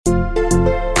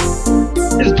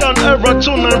era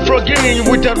tune and forgetting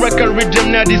with that record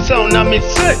rhythm now the sound I me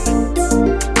say.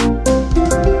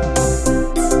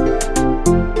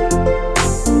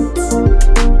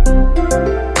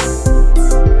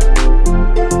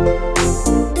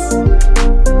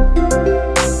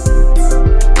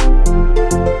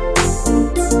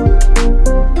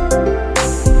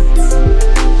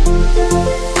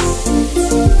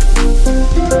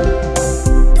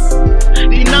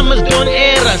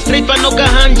 Straight for no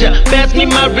ganja, pass me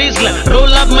my Rizla,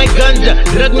 roll up my ganja,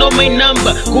 drug know my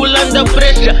number, cool under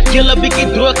pressure, kill a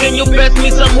biggie draw, can you pass me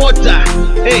some water?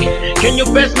 Hey, can you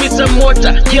pass me some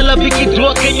water? Kill a biggie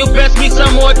draw, can you pass me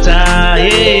some water?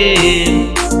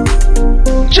 Hey,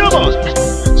 come on,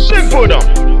 sing for them.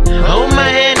 Hold my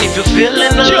hand if you're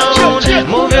feeling alone.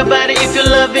 Move your body if you're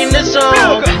loving the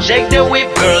song. Shake the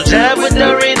whip, girl, jive with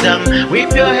the rhythm.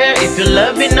 Whip your hair if you're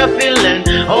loving the feeling.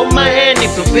 Hold my hand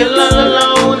if you feel all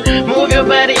alone. Move your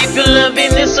body if you're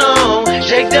loving the song.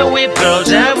 Shake the whip, girl,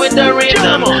 jive with the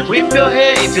rhythm. Whip your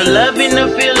hair if you're loving the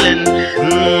feeling.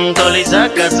 Toli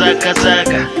saka saka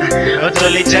saka.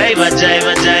 Otoli jaiva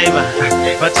jaiva jaiva.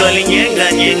 Otoli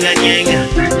nyenga nyenga nyenga.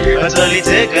 Otoli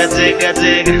teka teka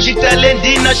teka.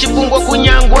 Shitalendina shifungwa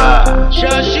kunyangwa.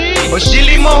 Shashi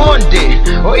oshili mohonde.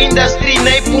 O industry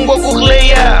na ifungwa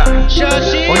kuhleya.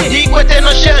 Shashi ondikwa teno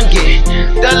shange.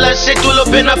 Dala shetulo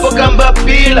pena pokamba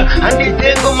pila. Andi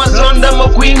dengo mazonda mo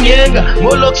kuinyenga.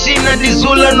 Molokshina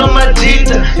dizula no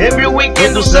matita. Every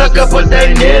weekend usaka for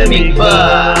dynamic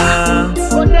bar.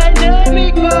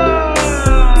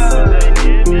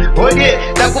 Oye,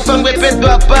 takufangwe pedo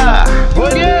hapa.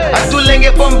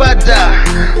 Atulenge pombata.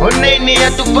 Oneini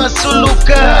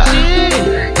atupasuluka.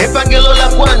 Epangelo la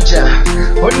kwanja.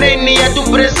 Oneini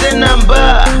atuprese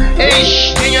namba.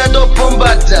 Eish, dinya do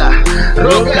pombata.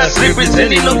 Rokas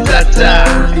representing no tata.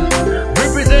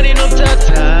 Representing no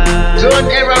tata.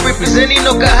 John era representing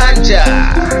no kahanja.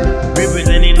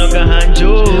 Representing no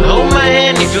kahanjo. Hold my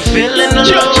hand if you're feeling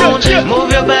alone.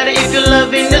 Move your body if you're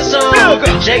loving the song.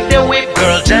 Shake the whip,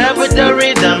 girl, jive with the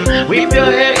rhythm. Whip your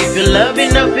hair if you're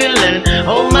loving the feeling.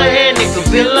 Hold my hand if you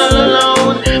feel all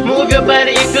alone. Move your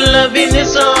body if you're loving the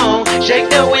song. Shake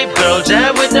the whip, girl,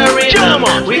 jive with the rhythm.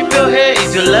 Whip your hair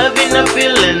if you're loving the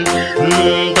feeling.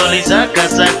 Toli saka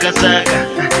saka saka.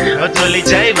 Otoli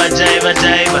jaiva jaiva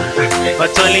jaiva.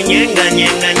 Otoli nyenga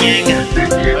nyenga nyenga.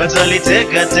 Otoli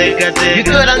teka teka teka. You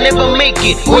thought I'd never make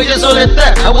it, boy, just all that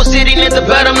thought. I was sitting at the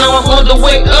bottom, now I'm all the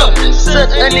way up.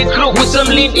 Such a crew with some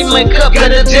lean in my cup.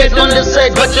 Got a jet on the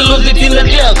side, but you lose it in the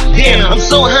club. Damn, I'm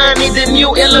so high, need a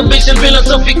new elevation.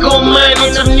 Philosophical mind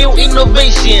on some new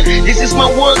innovation. This is my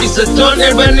world, it's a torn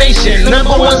urban nation.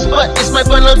 Number one spot is my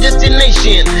final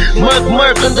destination.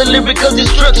 Mark on the lyrical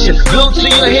destruction. Blow to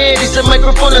your head, it's a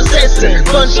microphone assassin.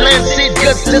 Punchline, sit,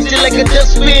 guts, dusty like a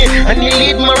dustbin. And you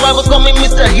lead my rivals, call me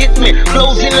Mr. Hitman.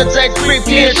 Flows in a tight grip,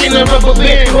 cash in a rubber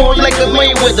band. Hold like a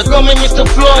Mayweather, call me Mr.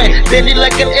 Floyd. Bend it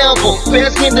like an elbow,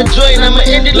 pass me the joint, I'ma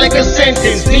end it like a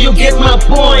sentence. Do you get my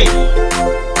point?